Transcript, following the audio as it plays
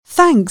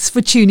Thanks for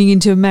tuning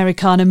into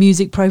Americana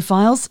Music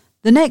Profiles.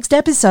 The next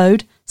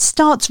episode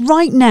starts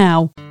right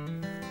now.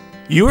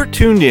 You are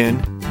tuned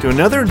in to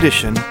another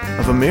edition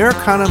of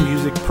Americana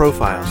Music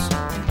Profiles,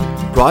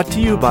 brought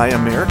to you by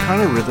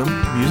Americana Rhythm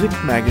Music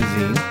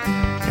Magazine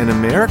and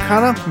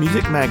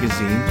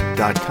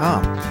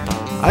AmericanaMusicMagazine.com.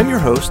 I'm your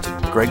host,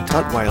 Greg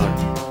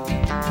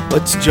Tutwiler.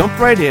 Let's jump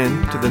right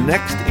in to the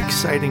next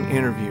exciting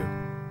interview.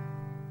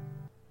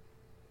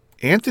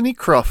 Anthony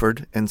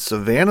Crawford and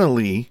Savannah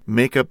Lee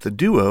make up the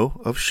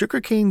duo of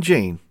Sugarcane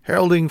Jane,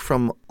 heralding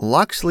from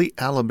Loxley,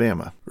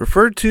 Alabama.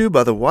 Referred to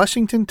by the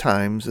Washington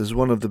Times as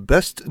one of the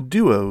best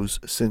duos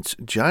since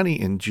Johnny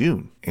and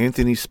June.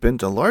 Anthony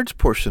spent a large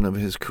portion of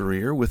his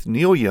career with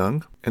Neil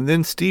Young and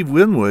then Steve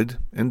Winwood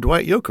and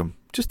Dwight Yoakam,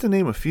 just to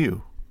name a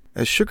few.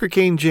 As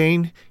Sugarcane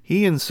Jane,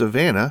 he and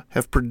Savannah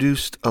have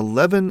produced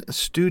 11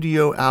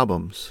 studio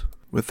albums,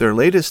 with their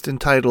latest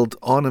entitled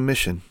On a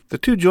Mission. The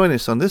two join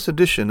us on this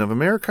edition of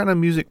Americana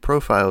Music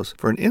Profiles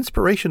for an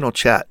inspirational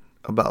chat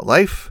about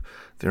life,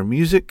 their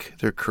music,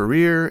 their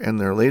career,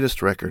 and their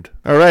latest record.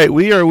 All right,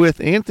 we are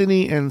with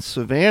Anthony and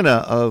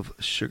Savannah of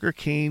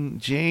Sugarcane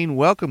Jane.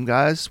 Welcome,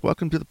 guys.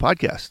 Welcome to the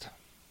podcast.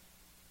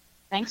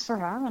 Thanks for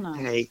having us.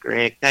 Hey,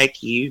 Greg.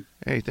 Thank you.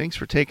 Hey, thanks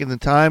for taking the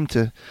time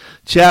to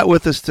chat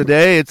with us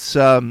today. It's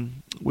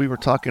we were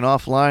talking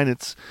offline.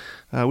 It's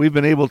we've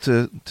been able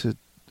to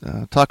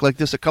talk like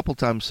this a couple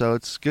times, so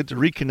it's good to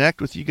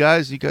reconnect with you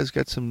guys. You guys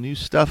got some new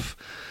stuff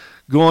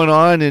going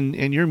on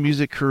in your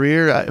music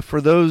career. For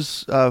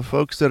those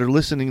folks that are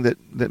listening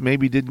that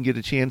maybe didn't get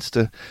a chance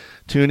to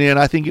tune in,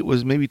 I think it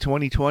was maybe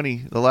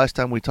 2020 the last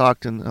time we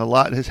talked, and a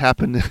lot has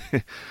happened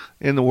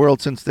in the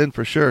world since then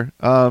for sure.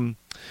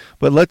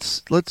 But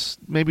let's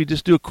maybe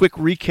just do a quick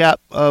recap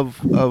of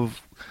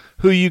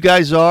who you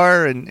guys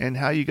are and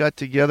how you got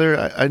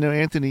together. I know,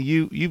 Anthony,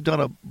 you've done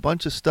a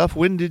bunch of stuff.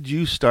 When did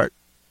you start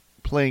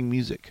playing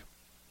music?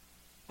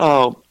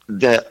 Oh,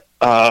 the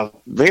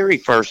very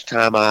first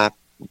time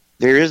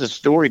there is a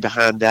story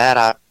behind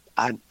that.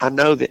 I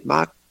know that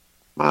my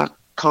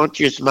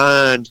conscious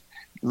mind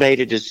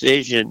made a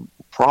decision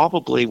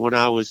probably when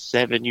I was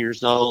 7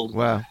 years old.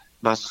 Wow.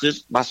 My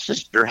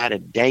sister had a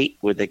date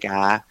with a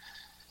guy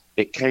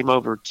that came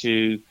over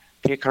to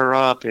pick her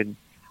up, and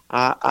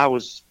I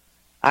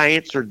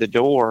answered the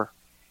door,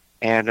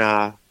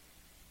 and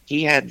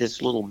he had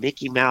this little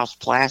Mickey Mouse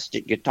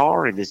plastic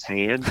guitar in his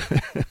hand.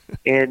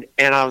 and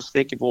I was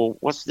thinking, well,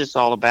 what's this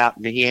all about?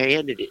 And he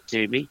handed it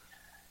to me,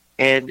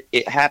 and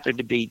it happened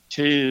to be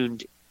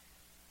tuned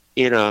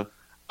in a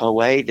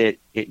way that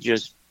it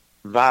just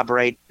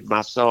vibrated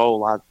my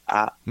soul.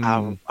 I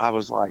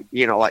was like,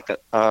 like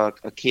a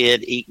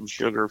kid eating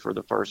sugar for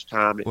the first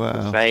time in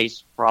the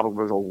face,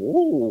 probably go,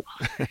 whoa.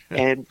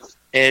 and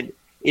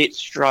it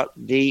struck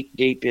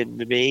deep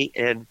into me,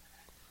 and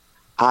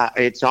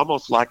it's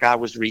almost like I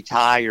was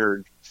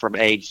retired from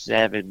age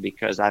 7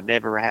 because I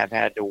never have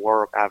had to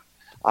work.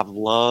 I've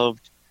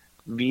loved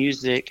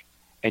music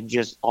and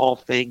just all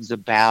things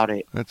about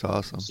it. That's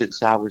awesome.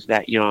 Since I was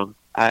that young,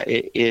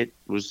 it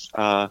was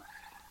a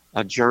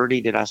journey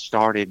that I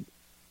started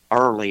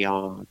early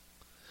on.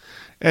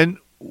 And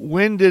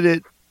when did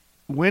it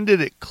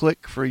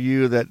click for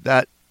you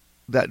that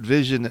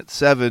vision at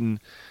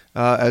 7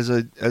 as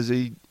a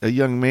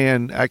young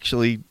man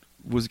actually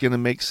was going to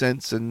make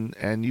sense,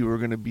 and you were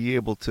going to be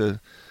able to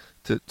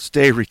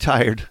stay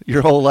retired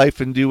your whole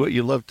life and do what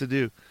you love to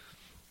do?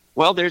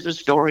 Well, there's a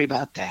story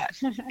about that.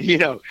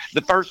 The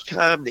first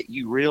time that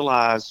you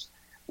realize,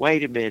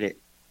 wait a minute,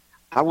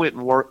 I went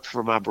and worked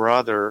for my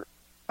brother.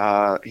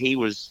 He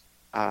was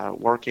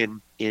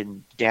working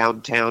in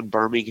downtown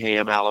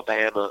Birmingham,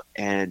 Alabama,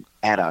 and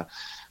at a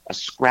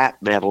scrap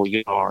metal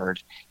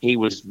yard. He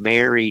was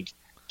married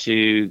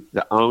to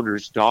the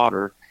owner's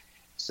daughter.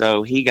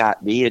 So he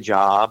got me a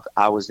job.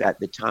 I was at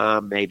the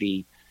time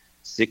maybe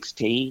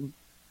 16,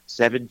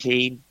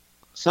 17,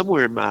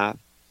 somewhere in my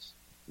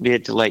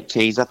mid to late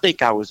teens. I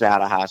think I was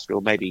out of high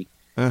school, maybe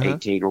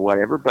 18 or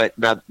whatever. But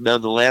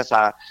nonetheless,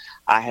 I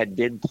had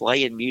been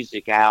playing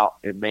music out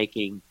and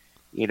making,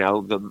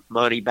 the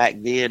money back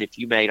then. If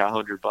you made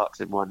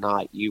 $100 in one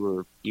night, you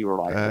were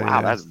like,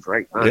 wow, that's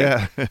great money.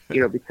 Yeah.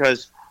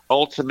 Because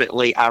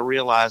ultimately I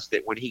realized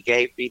that when he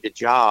gave me the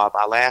job,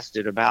 I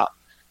lasted about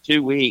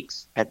 2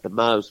 weeks at the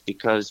most,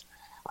 because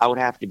I would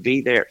have to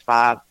be there at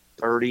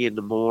 5:30 in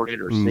the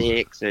morning or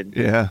 6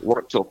 and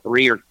work till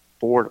 3 or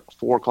 4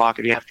 o'clock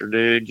in the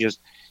afternoon. Just,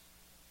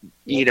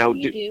 what were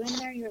you doing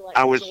there? You're like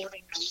I was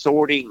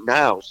sorting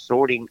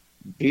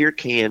beer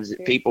cans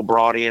that people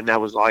brought in. I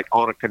was like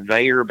on a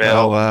conveyor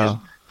belt. Oh,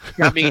 wow.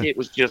 It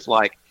was just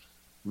like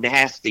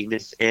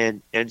nastiness.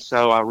 And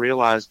so I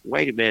realized,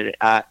 wait a minute,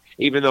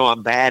 even though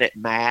I'm bad at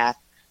math,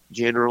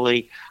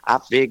 generally, I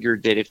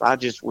figured that if I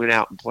just went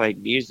out and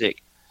played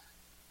music,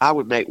 I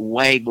would make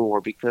way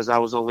more, because I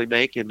was only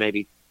making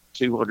maybe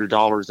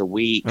 $200 a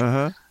week,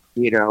 and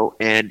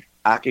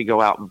I could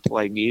go out and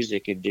play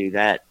music and do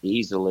that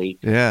easily,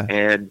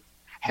 and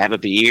have a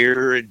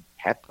beer and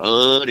have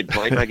fun and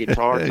play my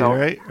guitar. So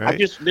right. I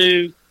just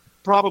knew,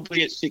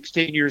 probably at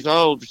 16 years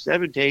old or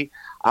 17,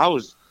 I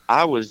was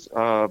I was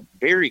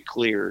very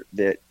clear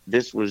that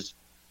this was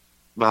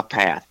my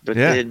path. But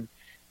Yeah. then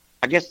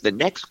I guess the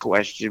next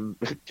question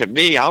to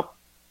me, I'll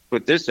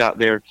put this out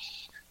there.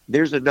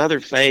 There's another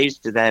phase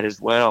to that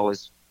as well.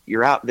 Is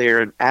you're out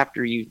there, and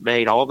after you've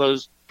made all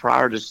those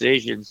prior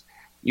decisions,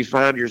 you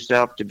find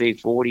yourself to be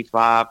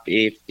 45,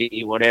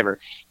 50, whatever.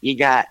 You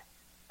got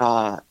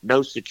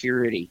no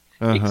security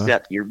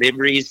except your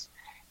memories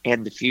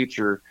and the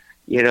future,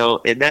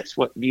 and that's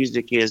what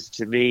music is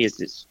to me.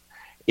 Is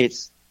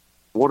it's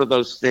one of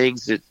those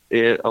things that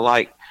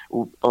like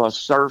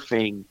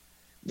surfing.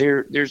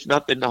 There's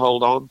nothing to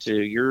hold on to.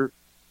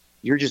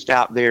 You're just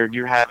out there and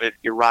you're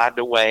riding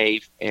a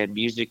wave, and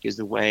music is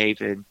a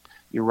wave, and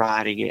you're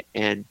riding it.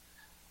 And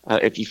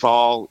if you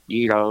fall,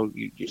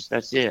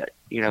 that's it.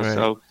 Right.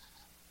 So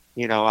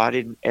I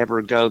didn't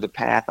ever go the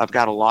path. I've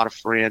got a lot of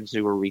friends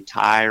who are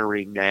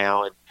retiring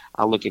now, and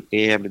I look at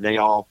them, and they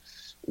all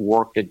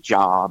worked a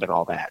job and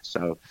all that.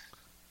 So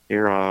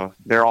they're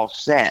all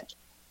set.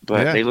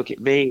 But they look at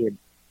me and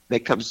they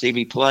come see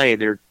me play,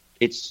 and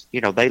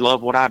they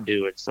love what I'm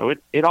doing. So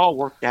it all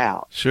worked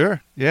out.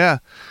 Sure. Yeah.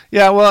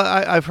 Yeah. Well,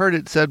 I've heard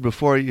it said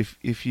before,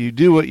 if you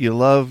do what you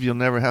love, you'll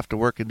never have to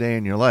work a day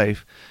in your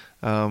life.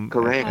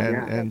 Correct.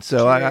 And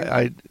so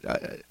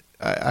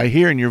I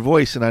hear in your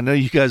voice, and I know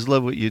you guys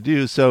love what you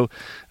do. So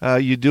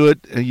you do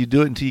it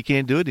until you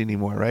can't do it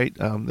anymore, right?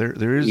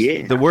 There is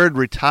the word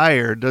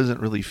retire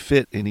doesn't really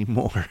fit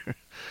anymore.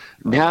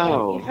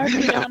 No. You hope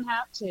you don't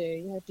have to.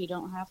 You hope you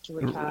don't have to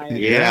retire.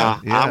 Yeah.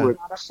 I would. A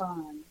lot of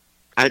fun.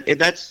 And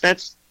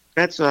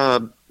that's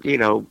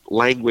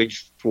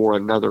language for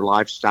another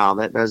lifestyle.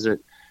 That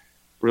doesn't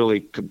really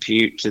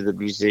compute to the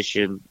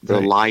musician,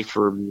 the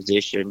lifer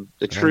musician,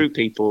 the true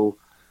people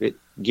that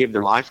give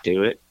their life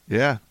to it.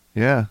 Yeah.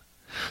 Yeah.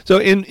 So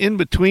in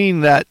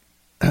between that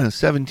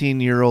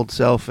 17-year-old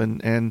self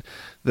and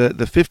the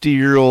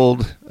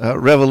 50-year-old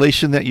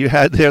revelation that you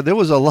had there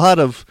was a lot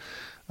of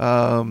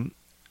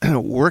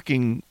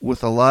working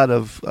with a lot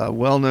of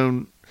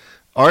well-known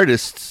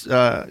artists,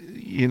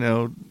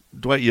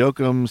 Dwight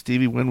Yoakam,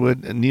 Stevie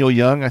Winwood, and Neil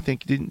Young. I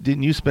think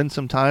didn't you spend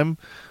some time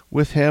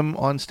with him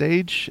on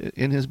stage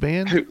in his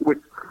band?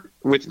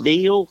 With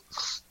Neil?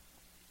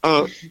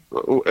 Well,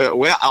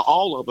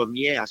 all of them,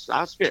 yes.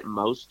 I spent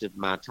most of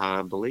my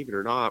time, believe it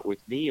or not, with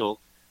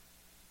Neil,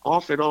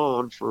 off and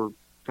on for,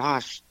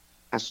 I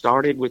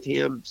started with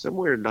him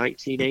somewhere in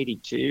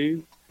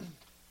 1982,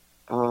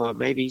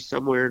 maybe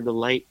somewhere in the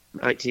late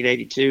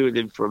 1982, and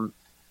then from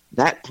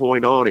that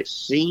point on, it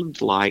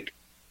seemed like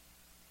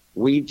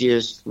we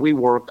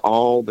worked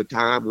all the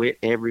time, went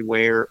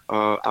everywhere.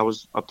 I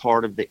was a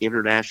part of the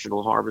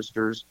International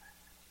Harvesters.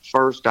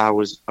 First, I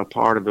was a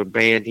part of a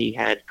band he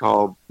had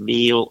called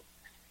Neil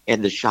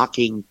and the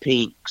Shocking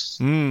Pinks.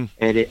 And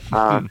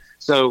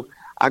so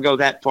I go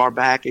that far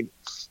back, and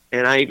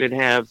I even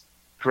have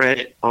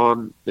credit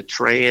on the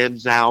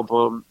Trans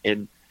album,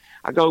 and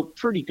I go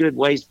pretty good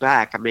ways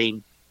back. I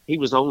mean, he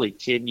was only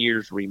 10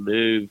 years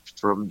removed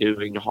from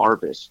doing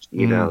Harvest,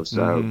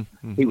 so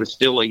he was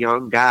still a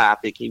young guy. I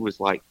think he was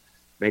like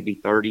maybe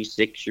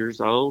 36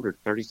 years old or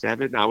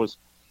 37. I was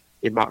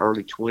in my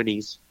early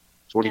 20s,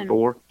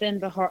 24. And then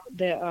the Heart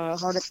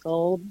of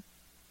Gold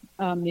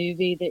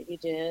movie that you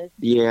did.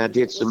 Yeah, I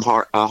did some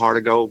Heart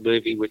of Gold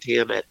movie with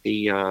him at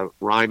the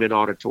Ryman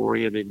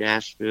Auditorium in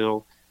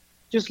Nashville.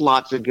 Just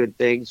lots of good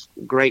things.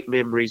 Great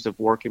memories of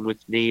working with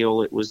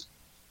Neil. It was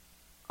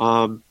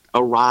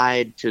a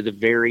ride to the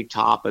very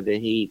top of the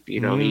heap.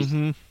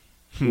 He's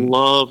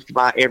loved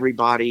by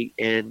everybody,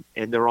 and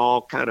they're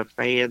all kind of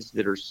fans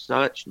that are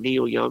such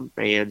Neil Young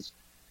fans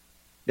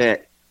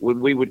that when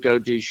we would go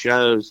do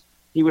shows,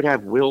 he would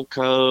have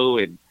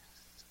Wilco and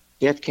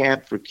Death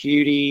Cab for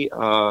Cutie.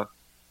 I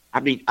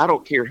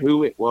don't care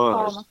who it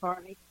was. Paul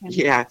McCartney.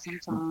 Yeah.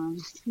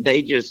 Sometimes.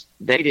 They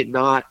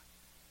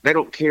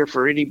don't care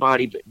for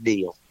anybody but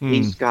Neil.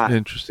 He's got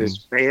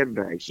this fan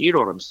base. You know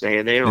what I'm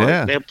saying?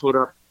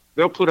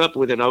 They'll put up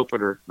with an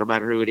opener no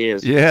matter who it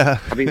is. Yeah.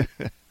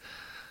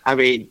 I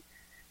mean,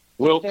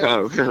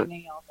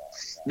 Wilco.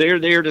 They're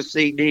there to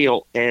see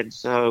Neil, and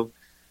so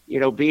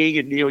being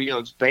in Neil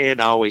Young's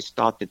band, I always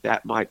thought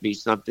that might be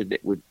something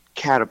that would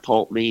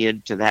catapult me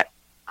into that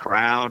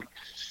crowd,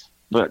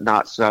 but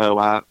not so.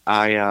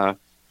 I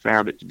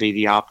found it to be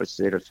the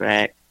opposite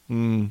effect.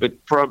 But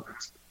from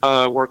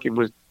working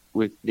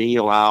with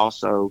Neil, I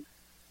also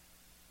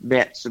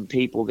met some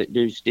people that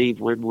knew Steve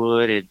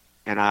Winwood,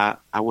 and I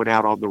went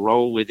out on the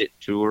Roll With It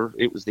tour.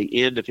 It was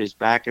the end of his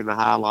Back in the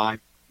High Life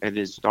and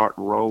then Start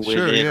and Roll With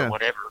It or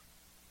whatever.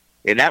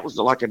 And that was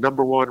like a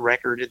 #1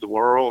 record in the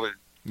world,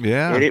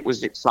 and it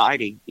was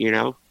exciting,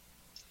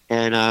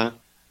 And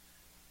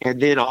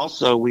then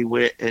also we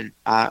went, and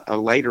I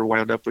later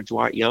wound up with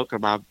Dwight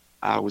Yoakam.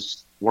 I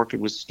was working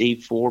with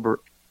Steve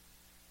Forbert,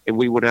 and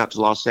we went out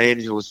to Los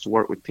Angeles to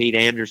work with Pete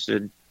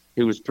Anderson,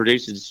 who was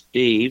producing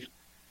Steve.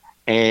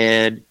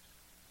 And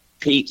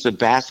Pete's a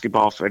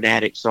basketball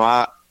fanatic,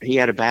 so he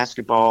had a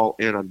basketball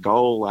and a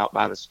goal out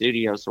by the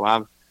studio, so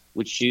I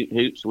would shoot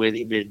hoops with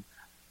him, and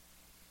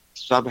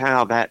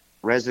somehow that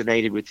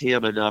resonated with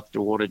him enough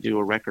to want to do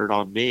a record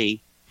on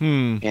me.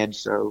 Hmm. And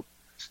so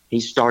he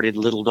started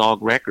Little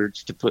Dog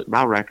Records to put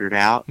my record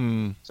out.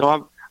 Hmm.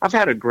 So I've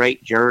had a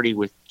great journey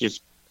with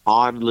just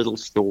odd little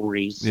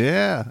stories.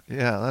 Yeah,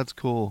 that's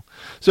cool.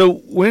 So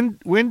when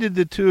did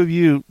the two of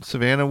you,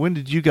 Savannah, when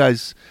did you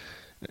guys,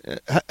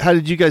 how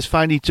did you guys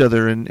find each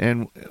other,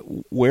 and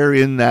where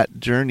in that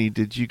journey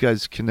did you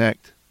guys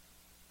connect?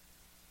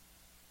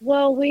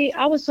 Well,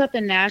 I was up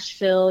in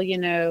Nashville,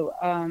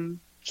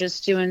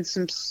 just doing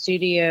some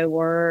studio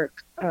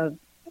work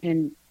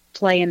and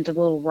playing to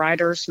little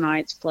writers'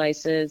 nights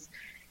places.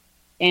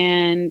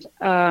 And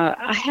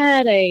I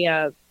had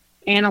a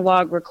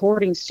analog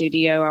recording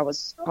studio I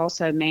was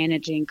also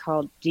managing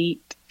called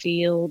Deep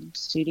Field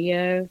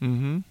Studio.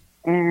 Mm-hmm.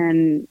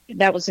 And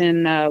that was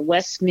in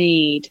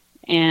Westmead.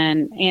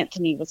 And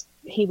Anthony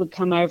he would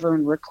come over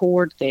and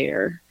record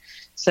there.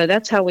 So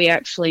that's how we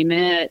actually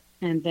met.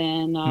 And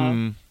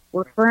then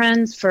we're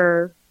friends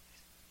for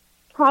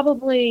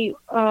probably,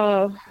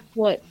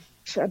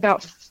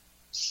 about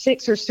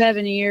 6 or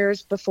 7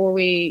 years before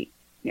we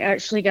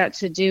actually got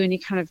to do any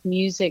kind of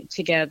music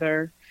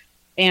together.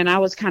 And I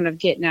was kind of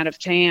getting out of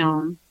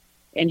town,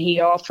 and he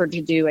offered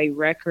to do a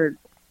record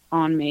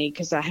on me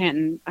because I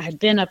had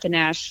been up in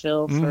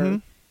Nashville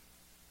for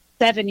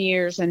 7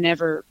 years and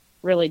never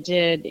really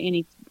did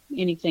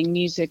anything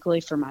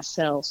musically for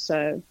myself.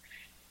 So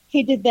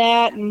he did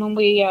that, and when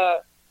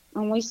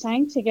we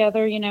sang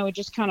together, we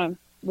just kind of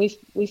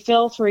we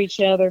fell for each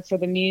other for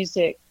the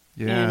music.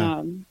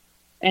 Yeah.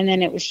 And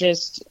then it was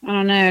just, I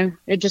don't know,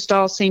 it just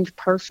all seemed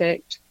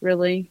perfect,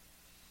 really.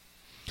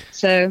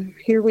 So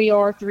here we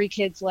are 3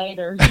 kids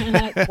later, and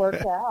it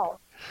worked out.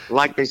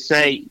 Like they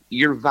say,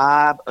 your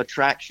vibe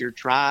attracts your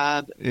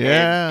tribe.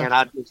 Yeah. And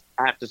I just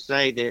have to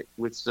say that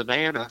with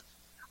Savannah,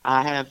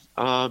 I've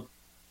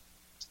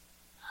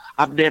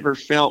never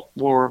felt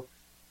more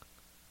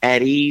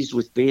at ease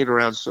with being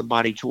around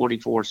somebody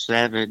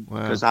 24/7,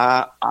 because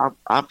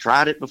I've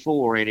tried it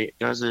before, and it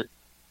doesn't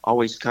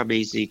always come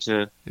easy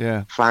to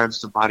find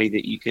somebody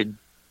that you can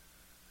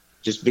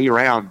just be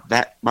around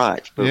that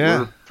much. But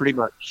we're pretty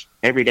much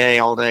every day,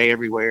 all day,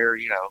 everywhere,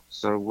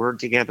 so we're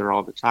together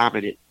all the time,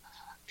 and it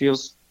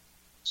feels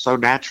so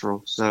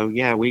natural. So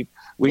yeah, we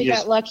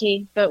just got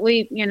lucky, but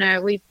we've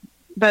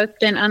both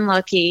been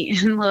unlucky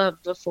in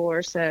love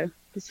before. So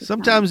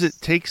sometimes nice.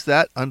 It takes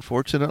that,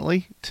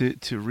 unfortunately,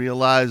 to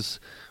realize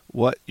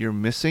what you're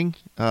missing,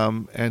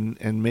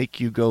 and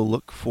make you go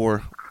look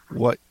for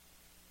what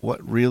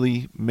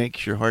really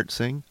makes your heart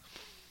sing.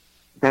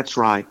 That's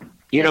right.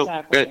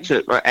 Exactly.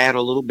 To add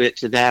a little bit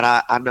to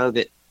that, I know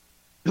that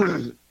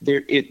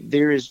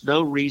there is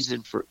no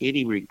reason for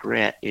any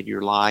regret in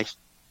your life.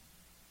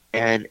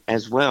 And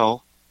as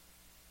well,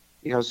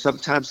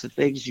 sometimes the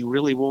things you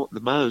really want the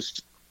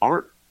most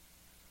aren't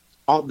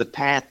on the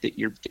path that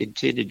you're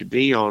intended to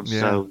be on. Yeah.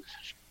 So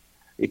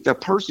if a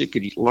person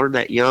could learn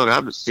that young,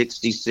 I'm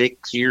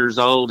 66 years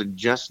old and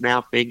just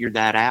now figured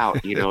that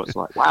out, it's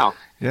like, wow,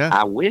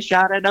 I wish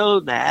I'd have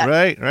known that.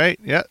 Right.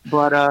 Yeah.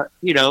 But,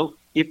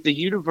 if the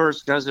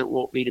universe doesn't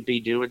want me to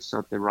be doing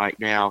something right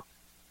now,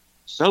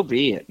 so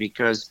be it,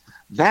 because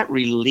that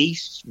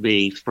released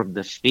me from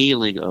the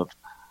feeling of,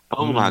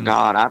 oh my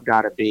God, I've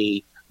got to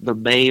be the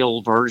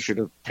male version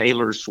of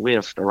Taylor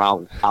Swift, or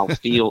I'll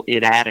feel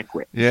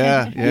inadequate.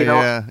 Yeah.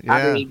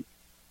 I mean,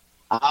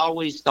 I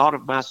always thought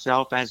of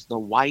myself as the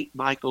white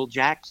Michael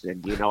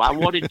Jackson. I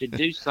wanted to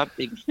do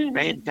something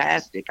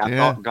fantastic. I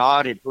thought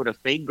God had put a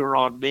finger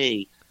on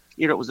me.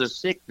 It was a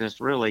sickness,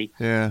 really,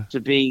 to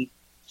be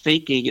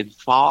thinking and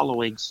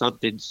following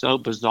something so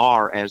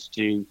bizarre as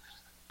to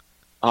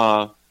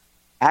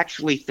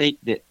actually think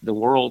that the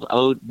world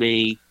owed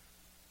me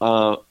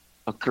a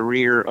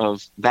career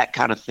of that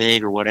kind of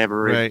thing or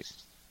whatever. Right. And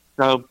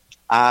so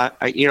I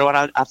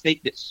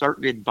think that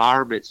certain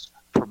environments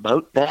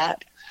promote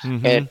that.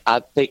 Mm-hmm. And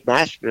I think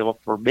Nashville,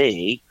 for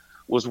me,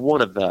 was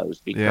one of those,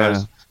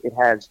 because it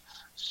has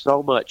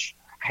so much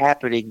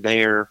happening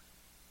there.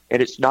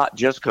 And it's not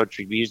just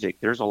country music.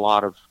 There's a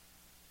lot of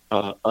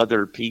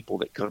other people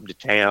that come to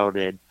town.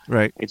 And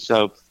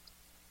so,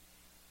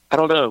 I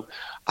don't know.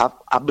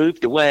 I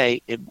moved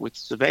away, and with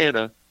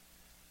Savannah,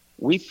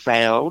 we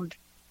found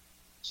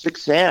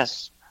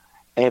success,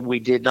 and we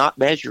did not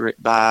measure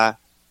it by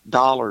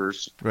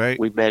dollars. Right.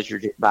 We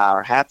measured it by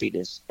our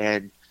happiness.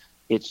 And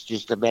it's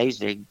just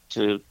amazing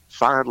to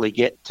finally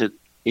get to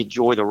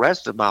enjoy the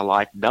rest of my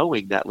life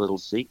knowing that little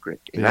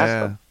secret. And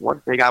that's the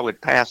one thing I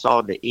would pass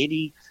on to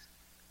any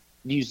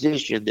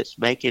musician that's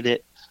making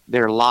it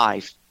their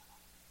life.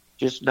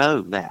 Just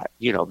know that,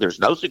 there's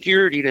no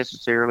security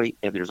necessarily,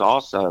 and there's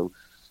also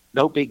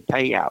no big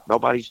payout.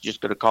 Nobody's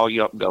just going to call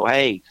you up and go,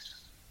 hey,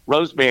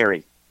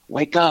 Rosemary,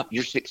 wake up,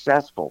 you're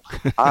successful.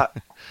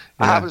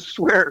 I would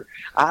swear,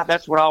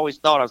 that's what I always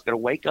thought. I was going to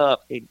wake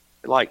up and,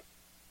 like,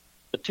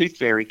 the tooth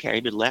fairy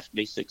came and left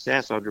me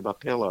success under my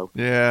pillow.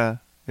 Yeah.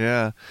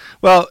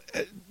 Well,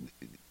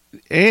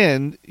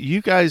 and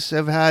you guys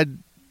have had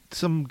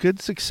some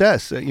good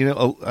success.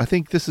 I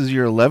think this is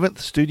your 11th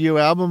studio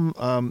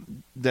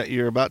album that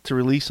you're about to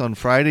release on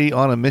Friday,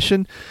 On a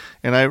Mission.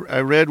 And I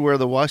read where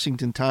the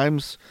Washington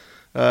Times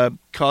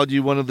called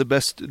you one of the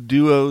best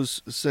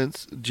duos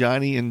since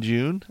Johnny and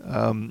June.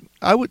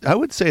 I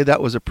would say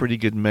that was a pretty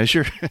good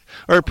measure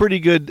or a pretty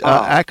good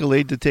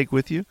accolade to take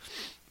with you.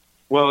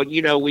 Well,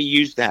 we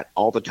use that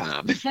all the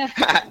time.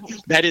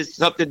 That is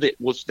something that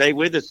will stay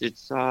with us.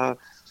 It's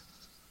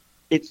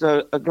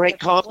a great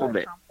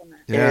compliment.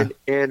 Yeah.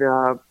 And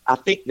I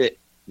think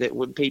that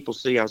when people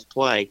see us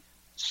play,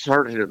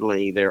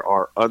 certainly there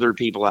are other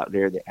people out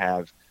there that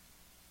have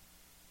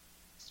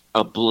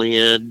a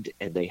blend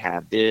and they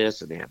have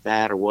this and they have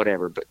that or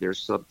whatever, but there's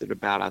something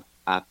about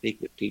I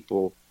think that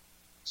people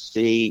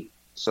see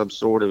some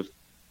sort of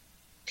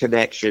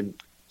connection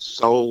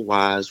soul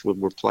wise when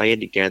we're playing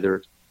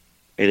together,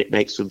 and it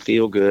makes them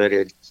feel good,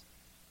 and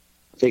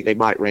I think they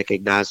might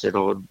recognize it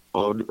on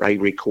a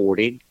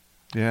recording.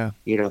 Yeah.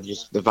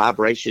 Just the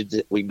vibrations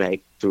that we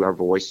make through our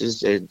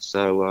voices, and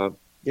so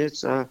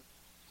that's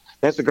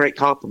a great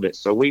compliment.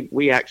 So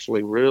we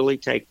actually really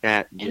take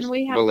that and just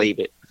believe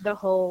it. The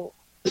whole,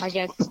 I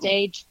guess,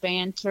 stage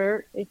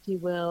banter, if you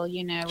will.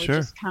 We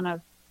Sure.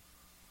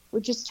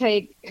 we just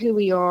take who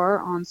we are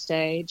on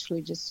stage.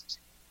 We just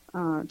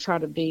try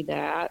to be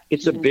that.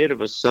 It's a bit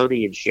of a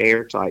Sonny and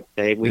Cher type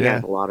thing. We Yeah.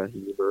 have a lot of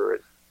humor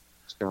and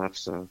stuff.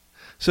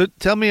 So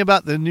tell me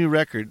about the new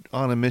record,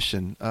 On a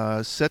Mission,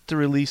 set to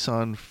release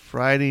on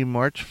Friday,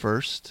 March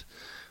 1st.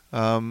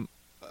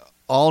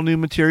 All new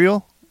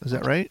material, is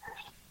that right?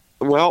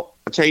 Well,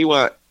 I'll tell you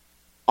what,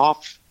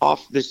 off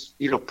this,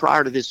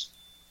 prior to this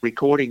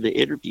recording the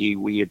interview,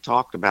 we had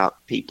talked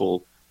about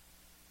people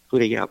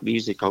putting out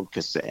music on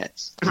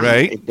cassettes.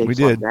 Right, we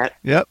did. That.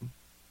 Yep.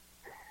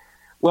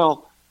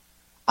 Well,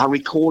 I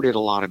recorded a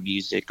lot of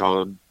music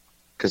on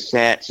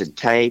cassettes and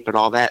tape and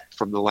all that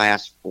from the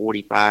last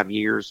 45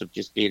 years of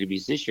just being a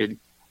musician.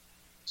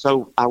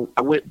 So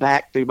I went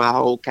back through my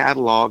whole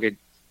catalog, and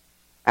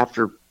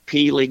after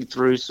peeling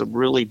through some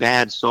really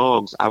bad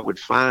songs, I would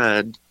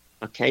find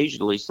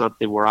occasionally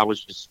something where I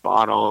was just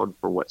spot on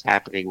for what's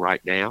happening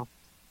right now.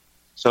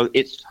 So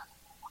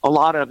a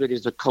lot of it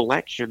is a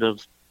collection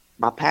of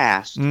my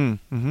past.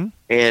 Mm-hmm.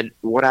 And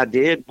what I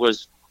did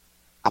was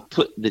I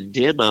put the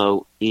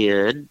demo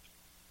in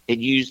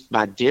and used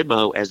my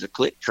demo as a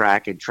click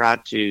track and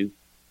tried to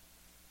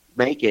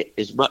make it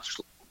as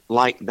much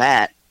like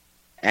that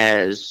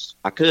as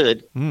I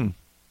could. Mm.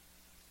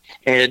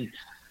 And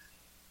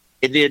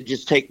then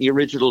just take the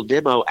original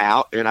demo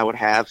out, and I would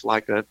have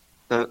like a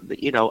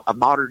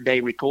modern day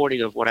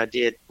recording of what I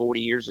did 40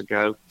 years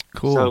ago.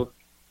 Cool. So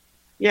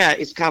yeah,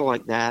 it's kind of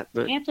like that.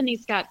 But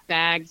Anthony's got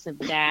bags of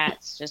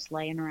DATs just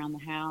laying around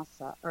the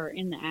house or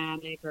in the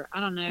attic, or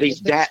I don't know.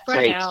 These they're DAT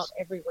spread tapes. out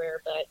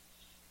everywhere, but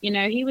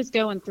he was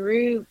going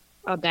through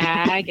a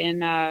bag,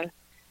 and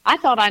I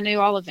thought I knew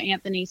all of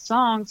Anthony's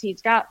songs.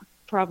 He's got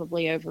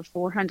probably over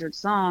 400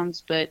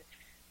 songs, but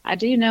I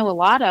do know a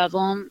lot of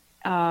them.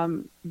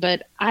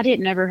 But I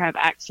didn't ever have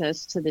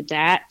access to the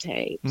DAT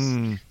tapes.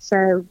 Mm.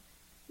 So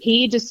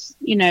he just,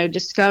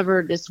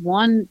 discovered this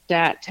one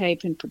DAT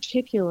tape in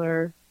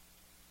particular.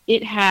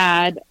 It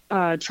had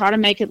Try to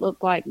Make It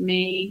Look Like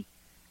Me,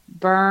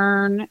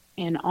 Burn,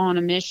 and On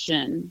a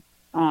Mission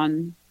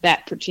on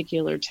that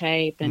particular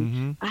tape.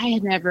 And I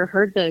had never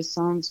heard those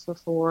songs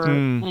before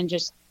and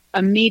just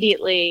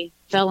immediately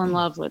fell in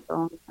love with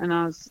them. And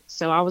I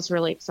was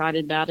really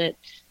excited about it.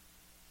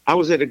 I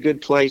was in a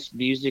good place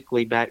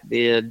musically back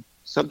then.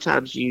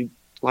 Sometimes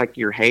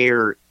your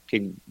hair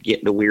can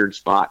get in a weird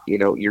spot.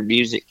 Your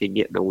music can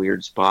get in a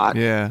weird spot.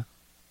 Yeah.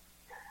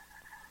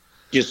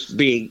 Just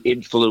being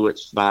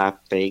influenced by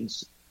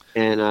things.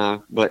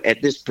 And, but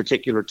at this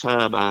particular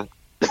time,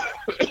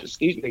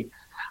 excuse me,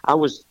 I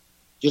was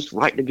just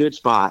right in a good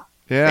spot.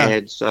 Yeah.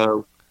 And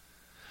so.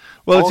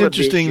 Well, it's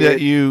interesting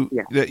that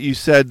you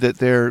said that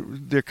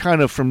they're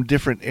kind of from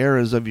different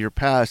eras of your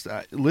past.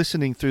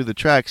 Listening through the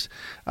tracks,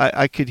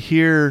 I could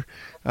hear,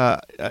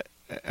 and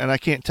I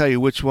can't tell you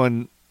which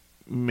one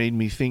made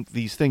me think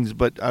these things,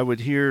 but I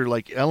would hear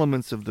like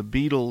elements of the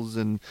Beatles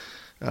and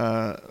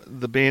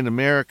the band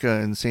America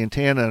and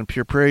Santana and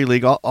Pure Prairie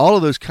League, all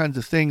of those kinds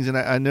of things. And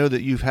I know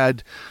that you've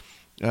had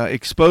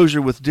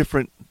exposure with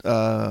different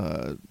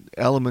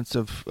elements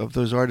of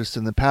those artists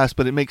in the past,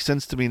 but it makes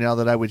sense to me now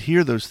that I would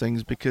hear those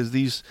things because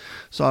these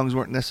songs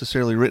weren't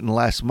necessarily written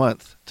last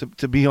month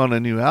to be on a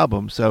new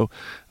album. So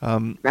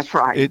that's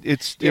right.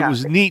 It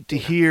was neat to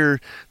hear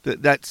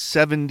that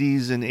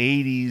 70s and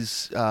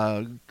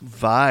 80s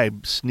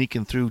vibe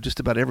sneaking through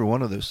just about every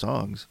one of those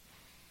songs.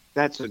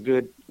 That's a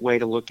good way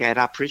to look at it.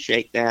 I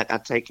appreciate that. I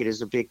take it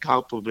as a big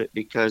compliment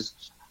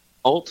because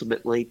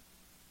ultimately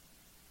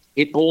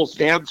it boils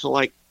down to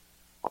like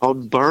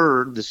on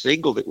Burn, the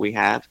single that we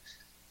have,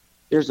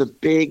 there's a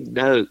big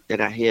note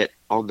that I hit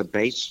on the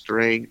bass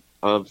string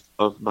of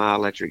my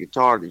electric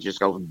guitar that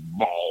just goes,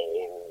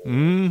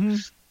 Mm-hmm.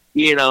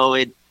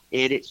 And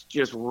it's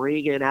just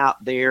ringing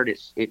out there. And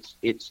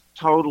it's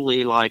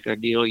totally like a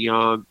Neil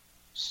Young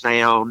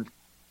sound,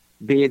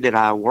 being that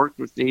I worked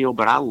with Neil,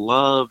 but I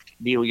loved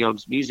Neil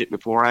Young's music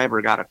before I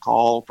ever got a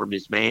call from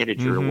his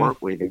manager to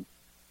work with him.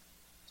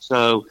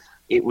 So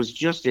it was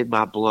just in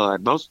my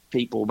blood. Most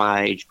people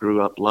my age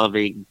grew up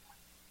loving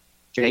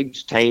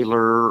James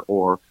Taylor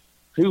or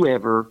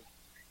whoever.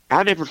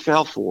 I never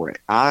fell for it.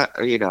 I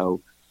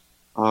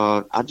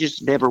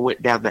just never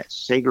went down that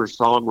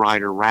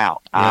singer-songwriter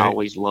route. Right. I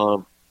always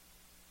loved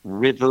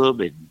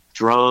rhythm and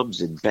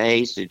drums and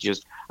bass, and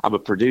I'm a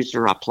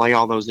producer. I play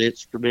all those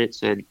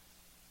instruments, and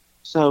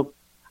so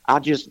I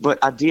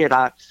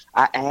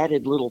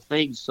added little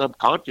things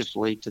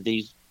subconsciously to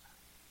these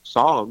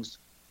songs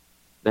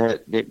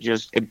that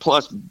and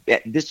plus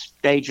at this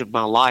stage of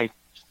my life,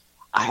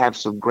 I have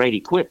some great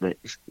equipment.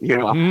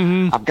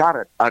 I've got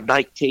a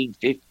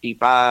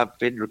 1955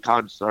 Fender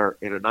Concert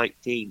and a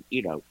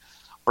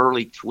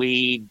early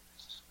Tweed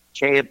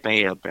Champ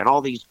amp and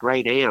all these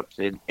great amps,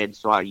 and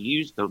so I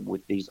used them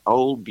with these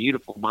old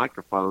beautiful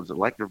microphones,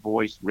 electric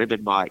voice,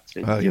 ribbon mics,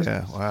 and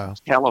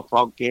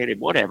telefunken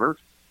and whatever.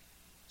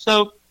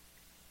 So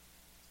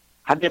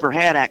I never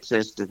had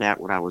access to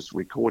that when I was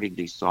recording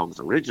these songs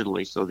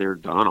originally, so they're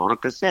done on a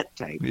cassette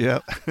tape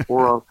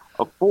or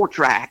a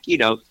 4-track,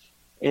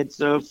 And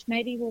so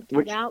maybe we'll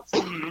put out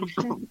some.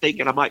 I'm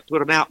thinking I might put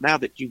them out now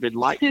that you've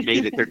enlightened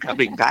me that they're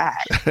coming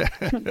back.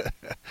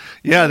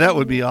 Yeah, that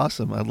would be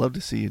awesome. I'd love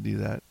to see you do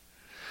that.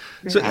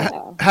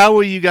 So, how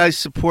will you guys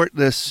support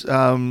this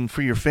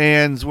for your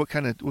fans? What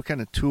kind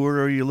of tour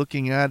are you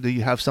looking at? Do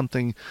you have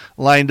something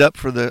lined up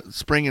for the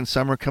spring and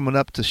summer coming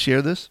up to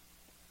share this?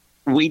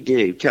 We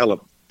do. Tell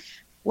them.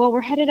 Well,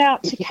 we're headed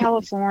out to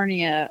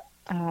California.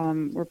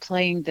 We're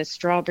playing the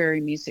Strawberry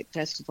Music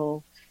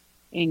Festival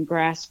in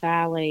Grass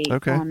Valley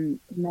on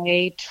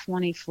May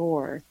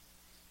 24th.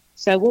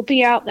 So we'll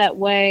be out that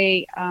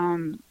way.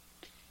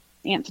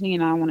 Anthony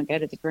and I want to go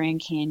to the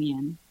Grand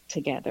Canyon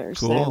together.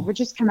 Cool. So we're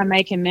just kind of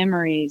making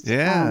memories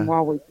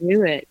while we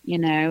do it.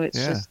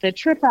 It's just the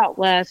trip out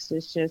west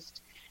is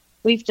just,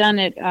 we've done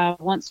it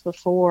once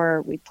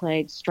before. We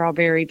played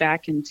Strawberry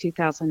back in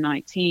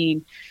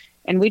 2019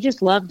 and we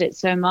just loved it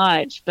so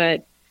much,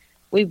 but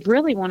we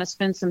really want to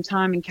spend some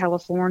time in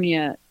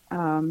California.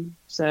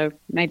 So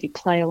maybe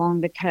play along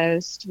the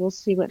coast. We'll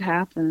see what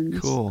happens.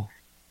 Cool.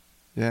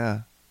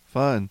 Yeah.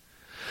 Fun.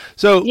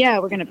 So yeah,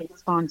 we're going to be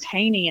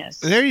spontaneous.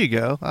 There you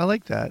go. I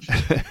like that.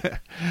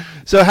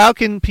 So how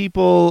can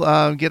people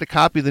get a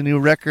copy of the new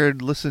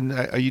record? Listen,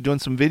 are you doing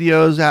some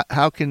videos?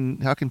 How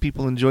can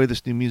people enjoy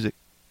this new music?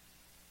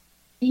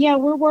 Yeah,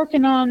 we're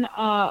working on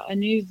a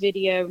new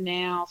video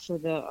now for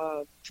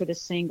the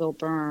single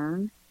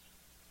Burn.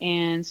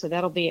 And so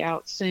that'll be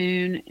out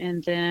soon.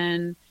 And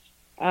then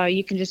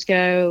you can just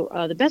go,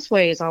 the best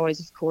way is always,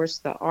 of course,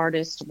 the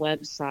artist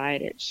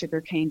website at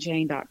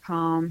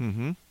sugarcanejane.com.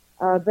 Mm-hmm.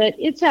 But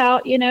it's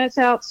out, it's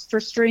out for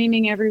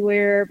streaming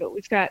everywhere, but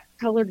we've got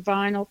colored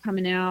vinyl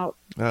coming out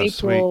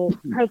April,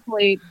 sweet.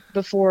 Hopefully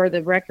before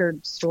the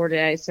record store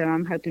day. So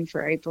I'm hoping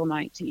for April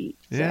 19th.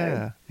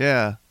 Yeah.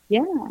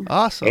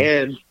 Awesome.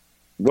 And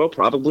we'll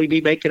probably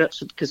be making up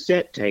some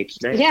cassette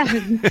tapes now. Yeah,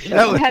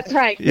 that's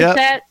right.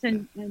 Cassettes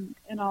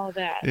and all of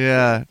that.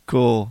 Yeah,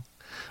 cool.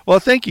 Well,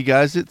 thank you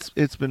guys.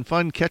 It's been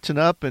fun catching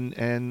up and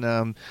kind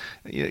of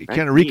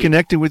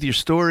reconnecting with your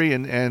story,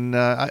 and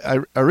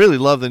I really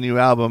love the new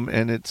album,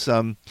 and it's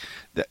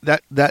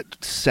that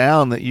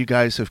sound that you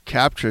guys have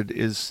captured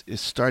is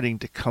starting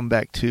to come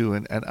back too,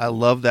 and I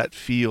love that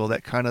feel,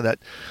 that kind of that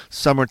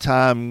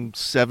summertime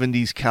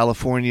 70s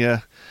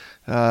California,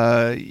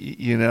 that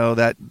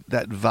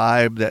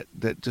vibe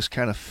that just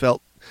kind of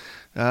felt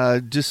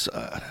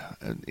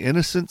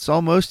innocence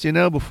almost,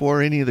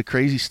 before any of the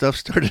crazy stuff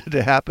started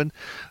to happen.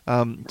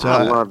 So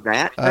I love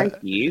that. Thank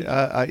you.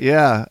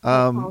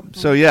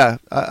 So yeah,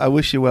 I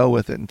wish you well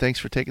with it, and thanks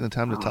for taking the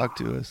time to talk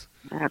to us.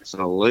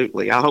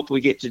 Absolutely. I hope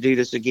we get to do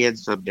this again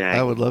someday.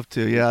 I would love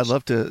to. Yeah, I'd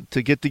love to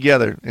get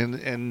together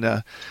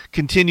and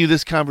continue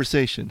this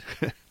conversation.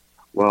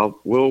 Well,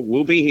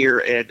 we'll be here,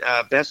 and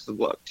best of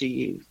luck to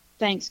you.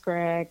 Thanks,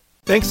 Greg.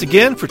 Thanks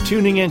again for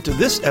tuning in to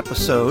this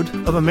episode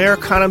of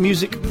Americana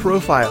Music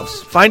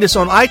Profiles. Find us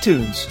on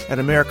iTunes at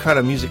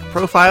Americana Music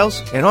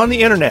Profiles and on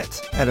the internet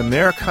at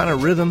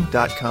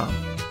AmericanaRhythm.com.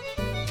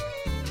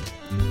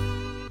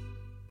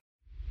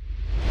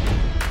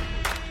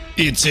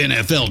 It's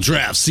NFL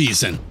draft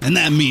season, and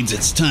that means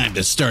it's time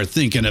to start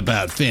thinking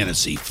about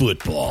fantasy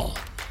football.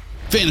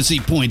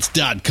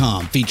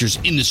 FantasyPoints.com features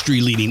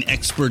industry-leading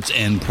experts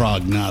and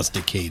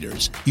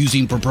prognosticators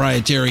using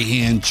proprietary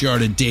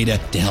hand-charted data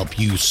to help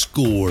you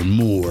score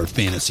more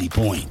fantasy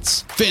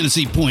points.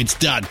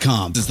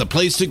 FantasyPoints.com is the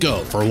place to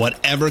go for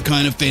whatever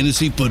kind of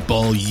fantasy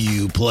football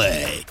you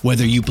play.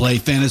 Whether you play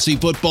fantasy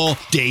football,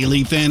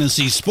 daily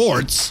fantasy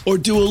sports, or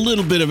do a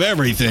little bit of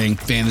everything,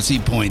 Fantasy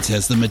Points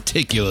has the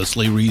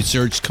meticulously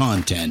researched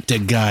content to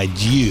guide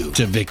you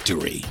to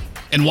victory.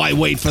 And why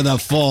wait for the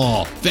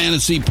fall?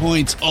 Fantasy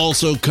Points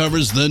also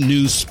covers the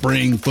new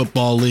spring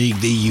football league,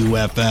 the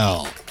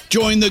UFL.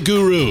 Join the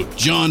guru,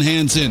 John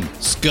Hansen,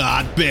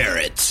 Scott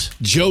Barrett,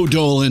 Joe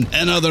Dolan,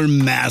 and other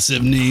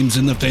massive names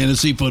in the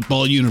fantasy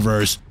football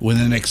universe with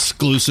an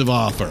exclusive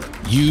offer.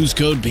 Use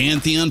code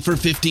Pantheon for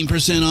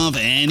 15% off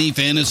any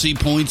Fantasy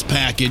Points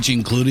package,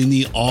 including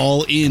the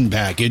all-in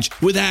package,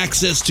 with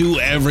access to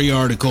every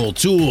article,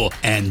 tool,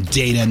 and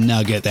data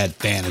nugget that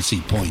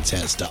Fantasy Points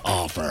has to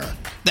offer.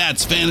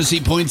 That's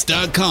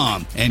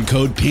fantasypoints.com and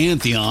code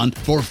Pantheon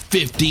for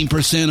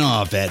 15%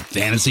 off at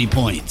Fantasy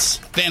Points.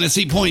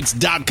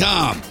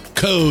 Fantasypoints.com,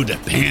 code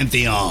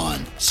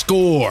Pantheon.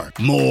 Score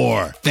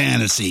more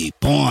fantasy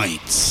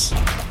points.